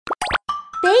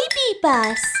baby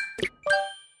bus.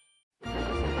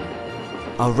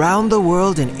 Around the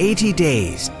World in 80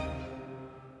 Days.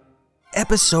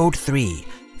 Episode 3,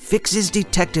 Fix's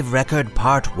Detective Record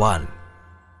Part 1.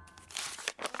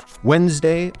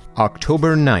 Wednesday,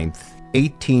 October 9th,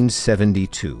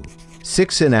 1872.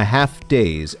 6.5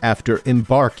 days after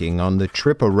embarking on the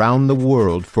trip around the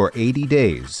world for 80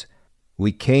 days,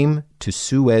 we came to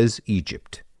Suez,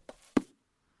 Egypt.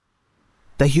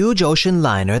 The huge ocean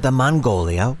liner, the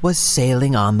Mongolia, was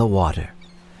sailing on the water.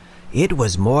 It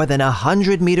was more than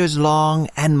 100 meters long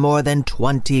and more than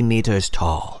 20 meters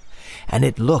tall, and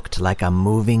it looked like a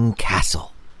moving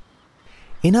castle.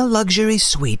 In a luxury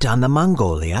suite on the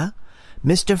Mongolia,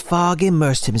 Mr. Fogg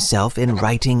immersed himself in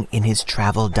writing in his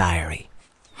travel diary.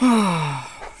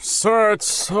 Sir, it's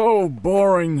so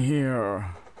boring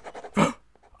here.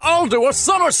 I'll do a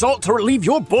somersault to relieve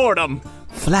your boredom.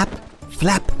 Flap,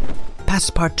 flap.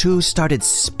 Passepartout started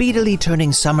speedily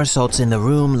turning somersaults in the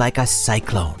room like a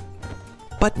cyclone.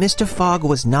 But Mr. Fogg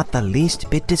was not the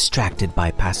least bit distracted by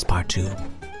Passepartout.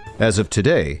 As of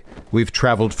today, we've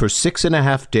traveled for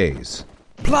 6.5 days.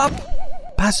 Plop!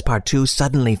 Passepartout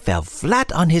suddenly fell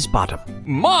flat on his bottom.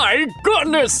 My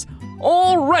goodness!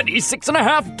 Already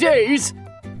 6.5 days?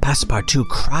 Passepartout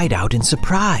cried out in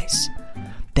surprise.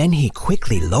 Then he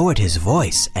quickly lowered his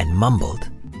voice and mumbled.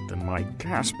 Then my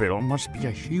gas bill must be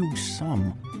a huge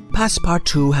sum.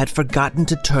 Passepartout had forgotten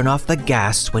to turn off the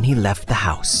gas when he left the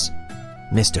house.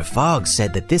 Mr. Fogg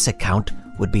said that this account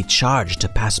would be charged to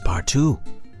Passepartout.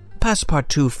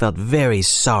 Passepartout felt very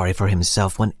sorry for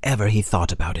himself whenever he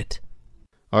thought about it.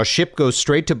 Our ship goes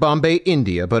straight to Bombay,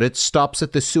 India, but it stops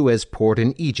at the Suez port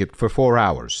in Egypt for 4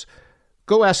 hours.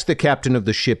 Go ask the captain of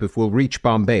the ship if we'll reach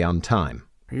Bombay on time.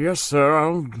 Yes, sir,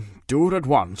 I'll do it at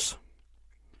once.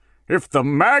 If the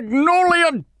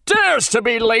Magnolia dares to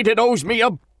be late, it owes me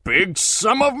a big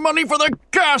sum of money for the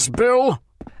gas bill.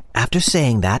 After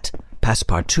saying that,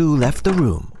 Passepartout left the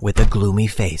room with a gloomy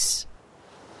face.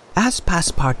 As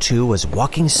Passepartout was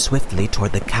walking swiftly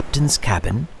toward the captain's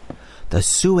cabin, the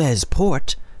Suez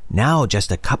port, now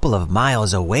just a couple of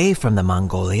miles away from the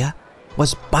Mongolia,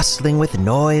 was bustling with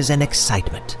noise and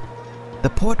excitement. The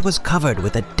port was covered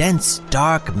with a dense,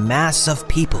 dark mass of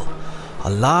people, a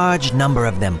large number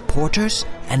of them porters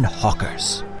and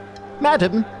hawkers.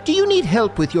 Madam, do you need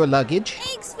help with your luggage?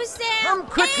 Eggs for sale! Come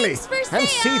quickly and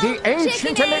see the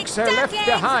ancient elixir left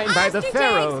behind by the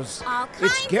pharaohs.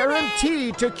 It's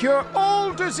guaranteed to cure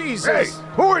all diseases. Hey,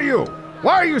 who are you?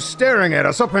 Why are you staring at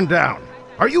us up and down?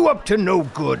 Are you up to no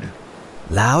good?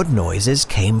 Loud noises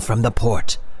came from the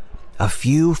port. A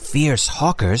few fierce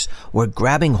hawkers were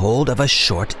grabbing hold of a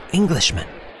short Englishman.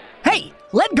 Hey,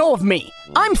 let go of me!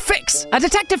 I'm Fix, a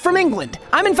detective from England.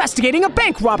 I'm investigating a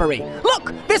bank robbery.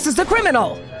 Look, this is the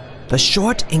criminal! The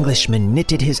short Englishman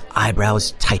knitted his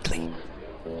eyebrows tightly.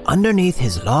 Underneath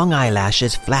his long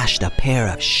eyelashes flashed a pair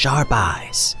of sharp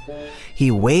eyes.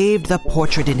 He waved the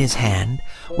portrait in his hand,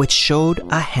 which showed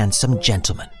a handsome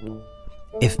gentleman.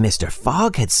 If Mr.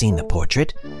 Fogg had seen the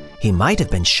portrait, he might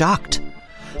have been shocked.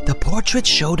 The portrait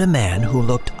showed a man who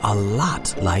looked a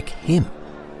lot like him.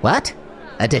 What?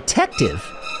 A detective?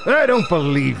 I don't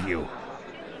believe you.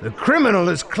 The criminal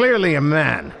is clearly a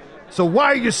man. So why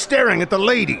are you staring at the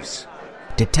ladies?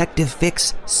 Detective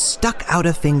Fix stuck out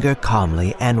a finger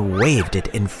calmly and waved it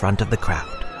in front of the crowd.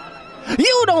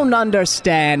 You don't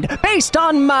understand. Based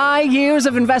on my years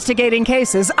of investigating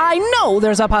cases, I know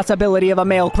there's a possibility of a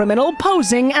male criminal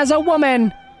posing as a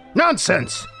woman.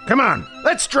 Nonsense! Come on,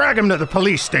 let's drag him to the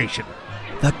police station.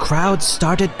 The crowd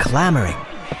started clamoring,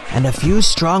 and a few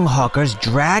strong hawkers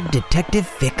dragged Detective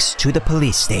Fix to the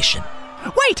police station.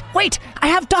 Wait! I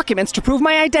have documents to prove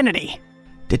my identity.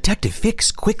 Detective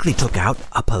Fix quickly took out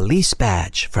a police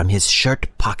badge from his shirt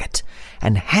pocket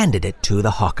and handed it to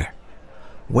the hawker.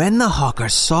 When the hawker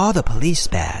saw the police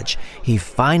badge, he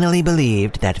finally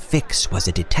believed that Fix was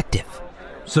a detective.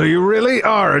 So you really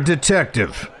are a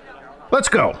detective. Let's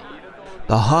go.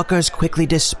 The hawkers quickly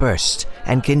dispersed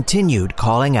and continued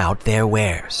calling out their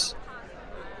wares.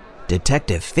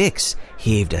 Detective Fix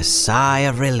heaved a sigh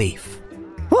of relief.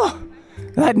 Oh,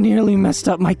 that nearly messed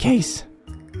up my case.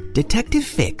 Detective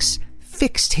Fix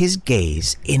fixed his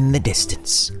gaze in the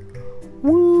distance.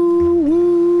 Woo,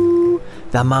 woo.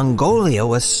 The Mongolia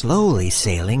was slowly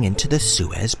sailing into the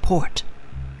Suez port.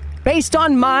 Based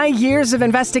on my years of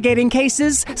investigating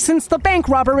cases, since the bank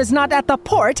robber is not at the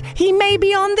port, he may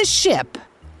be on the ship.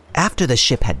 After the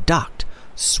ship had docked,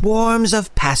 swarms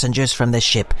of passengers from the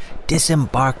ship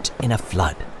disembarked in a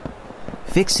flood.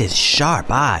 Fix's sharp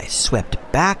eyes swept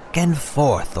back and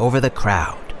forth over the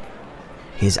crowd.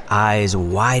 His eyes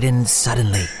widened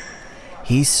suddenly.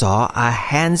 he saw a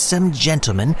handsome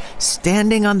gentleman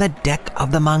standing on the deck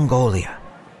of the Mongolia.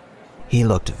 He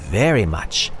looked very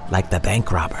much like the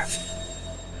bank robber.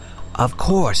 Of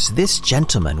course, this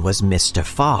gentleman was Mr.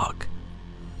 Fogg.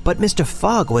 But Mr.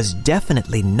 Fogg was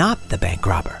definitely not the bank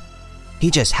robber. He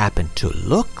just happened to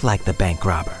look like the bank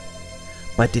robber.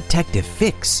 But Detective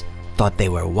Fix thought they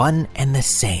were one and the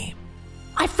same.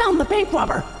 I found the bank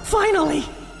robber! Finally!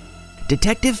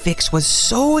 Detective Fix was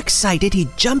so excited he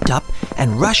jumped up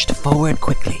and rushed forward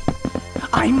quickly.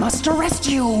 I must arrest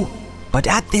you! But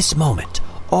at this moment,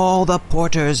 all the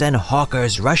porters and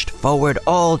hawkers rushed forward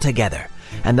all together,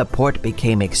 and the port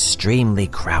became extremely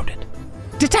crowded.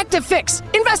 Detective Fix,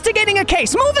 investigating a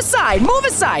case! Move aside! Move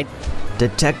aside!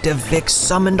 Detective Fix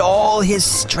summoned all his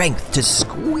strength to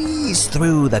squeeze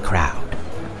through the crowd.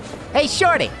 Hey,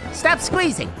 Shorty, stop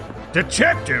squeezing.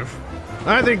 Detective?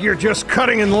 I think you're just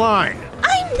cutting in line.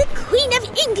 I'm the Queen of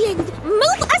England.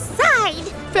 Move aside.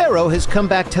 Pharaoh has come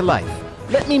back to life.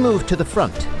 Let me move to the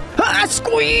front.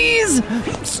 Squeeze!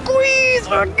 Squeeze!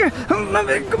 Move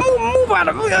out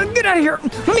of it! Get out of here!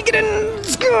 Let me get in!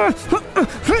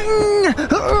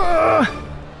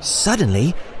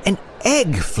 Suddenly, an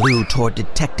egg flew toward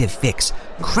Detective Fix,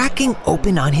 cracking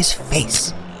open on his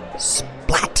face.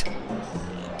 Splat!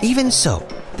 Even so,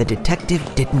 the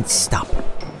detective didn't stop.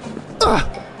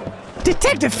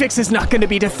 Detective Fix is not going to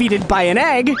be defeated by an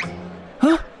egg!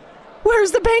 Huh?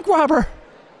 Where's the bank robber?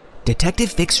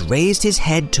 Detective Fix raised his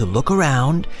head to look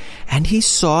around, and he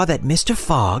saw that Mr.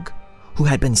 Fogg, who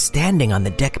had been standing on the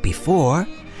deck before,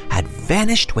 had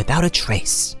vanished without a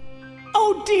trace.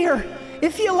 Oh dear!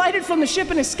 If he alighted from the ship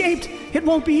and escaped, it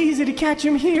won't be easy to catch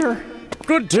him here.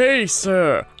 Good day,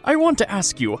 sir. I want to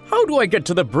ask you, how do I get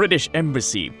to the British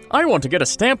Embassy? I want to get a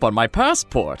stamp on my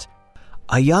passport.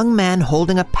 A young man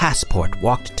holding a passport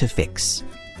walked to Fix.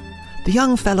 The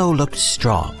young fellow looked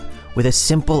strong, with a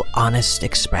simple, honest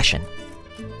expression.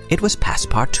 It was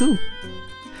Passepartout.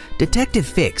 Detective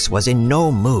Fix was in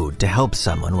no mood to help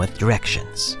someone with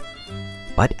directions.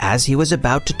 But as he was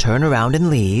about to turn around and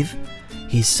leave,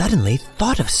 he suddenly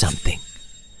thought of something.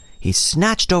 He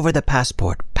snatched over the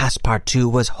passport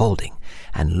Passepartout was holding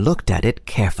and looked at it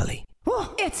carefully.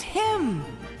 Oh, it's him!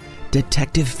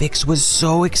 Detective Fix was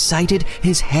so excited,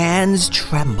 his hands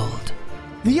trembled.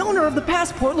 The owner of the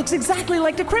passport looks exactly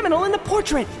like the criminal in the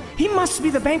portrait. He must be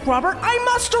the bank robber. I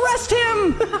must arrest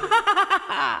him!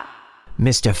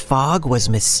 Mr. Fogg was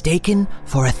mistaken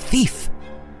for a thief,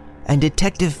 and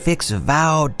Detective Fix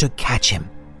vowed to catch him.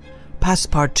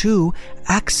 Passepartout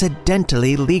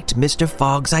accidentally leaked Mr.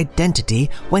 Fogg's identity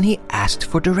when he asked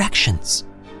for directions.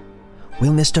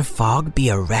 Will Mr. Fogg be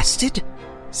arrested?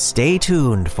 Stay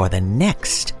tuned for the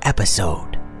next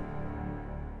episode.